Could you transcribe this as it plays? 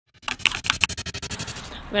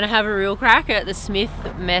We're gonna have a real crack at the Smith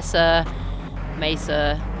Mesa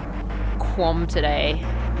Quam today.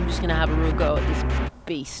 I'm just gonna have a real go at this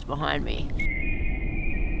beast behind me.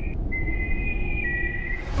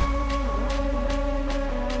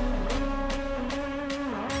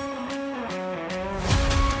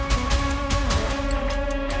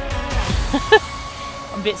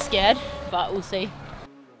 I'm a bit scared, but we'll see.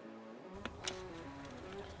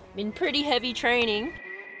 Been pretty heavy training.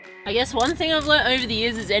 I guess one thing I've learned over the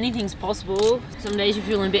years is anything's possible. Some days you're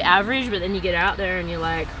feeling a bit average, but then you get out there and you're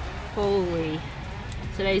like, holy,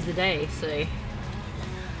 today's the day. So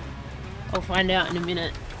I'll find out in a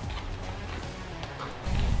minute.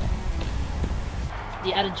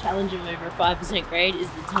 The added challenge of over a 5% grade is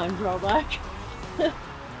the time trial bike.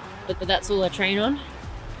 but that's all I train on.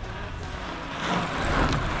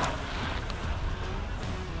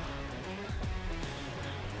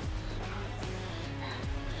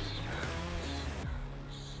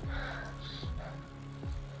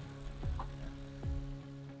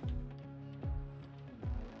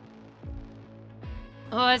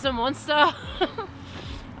 Oh, it's a monster.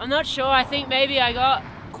 I'm not sure. I think maybe I got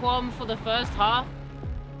quam for the first half.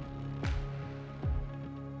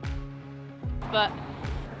 But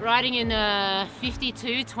riding in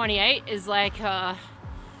 52.28 is like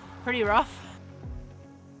pretty rough.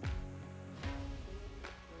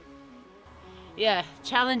 Yeah,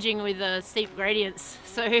 challenging with steep gradients.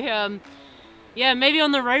 So yeah, maybe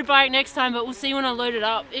on the road bike next time, but we'll see when I load it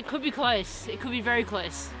up. It could be close. It could be very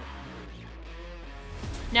close.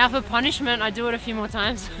 Now for punishment, I do it a few more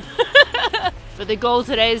times. But the goal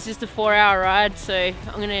today is just a 4-hour ride, so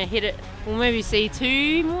I'm gonna hit it. We'll maybe see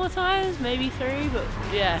 2 more times, maybe 3, but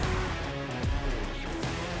yeah.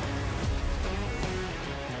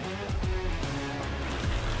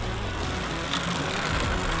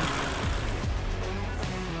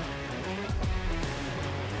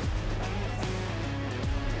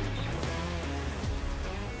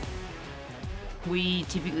 We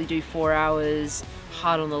typically do 4 hours,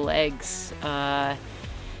 hard on the legs,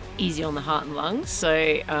 easy on the heart and lungs. So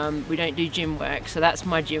we don't do gym work. So that's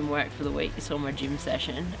my gym work for the week. It's all my gym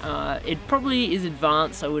session. It probably is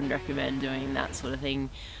advanced. I wouldn't recommend doing that sort of thing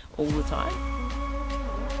all the time.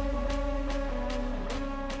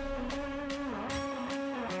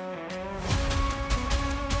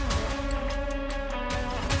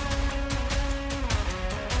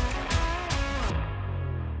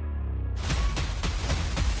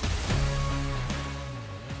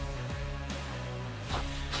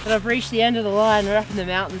 But I've reached the end of the line. We're up in the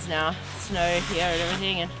mountains now. Snow here and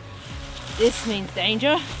everything, and this means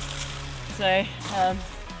danger. So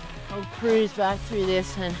I'll cruise back through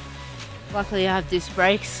this, and luckily I have disc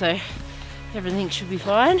brakes, so everything should be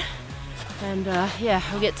fine. And yeah,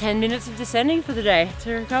 I'll get 10 minutes of descending for the day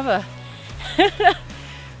to recover.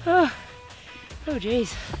 Oh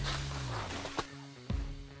geez.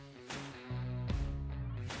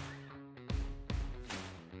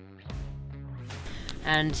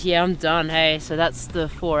 And yeah, I'm done, hey, so that's the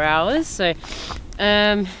 4 hours. So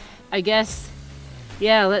I guess,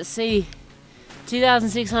 yeah, let's see,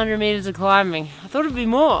 2,600 meters of climbing. I thought it'd be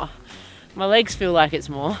more. My legs feel like it's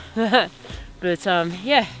more. But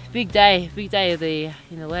yeah, big day of the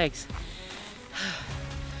in the legs.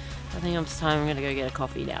 I think it's time. I'm gonna go get a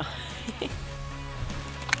coffee now.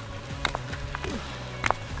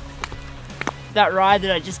 That ride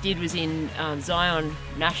that I just did was in Zion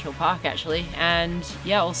National Park actually, and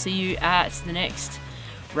yeah, I'll see you at the next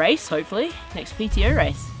race, hopefully, next PTO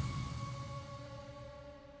race.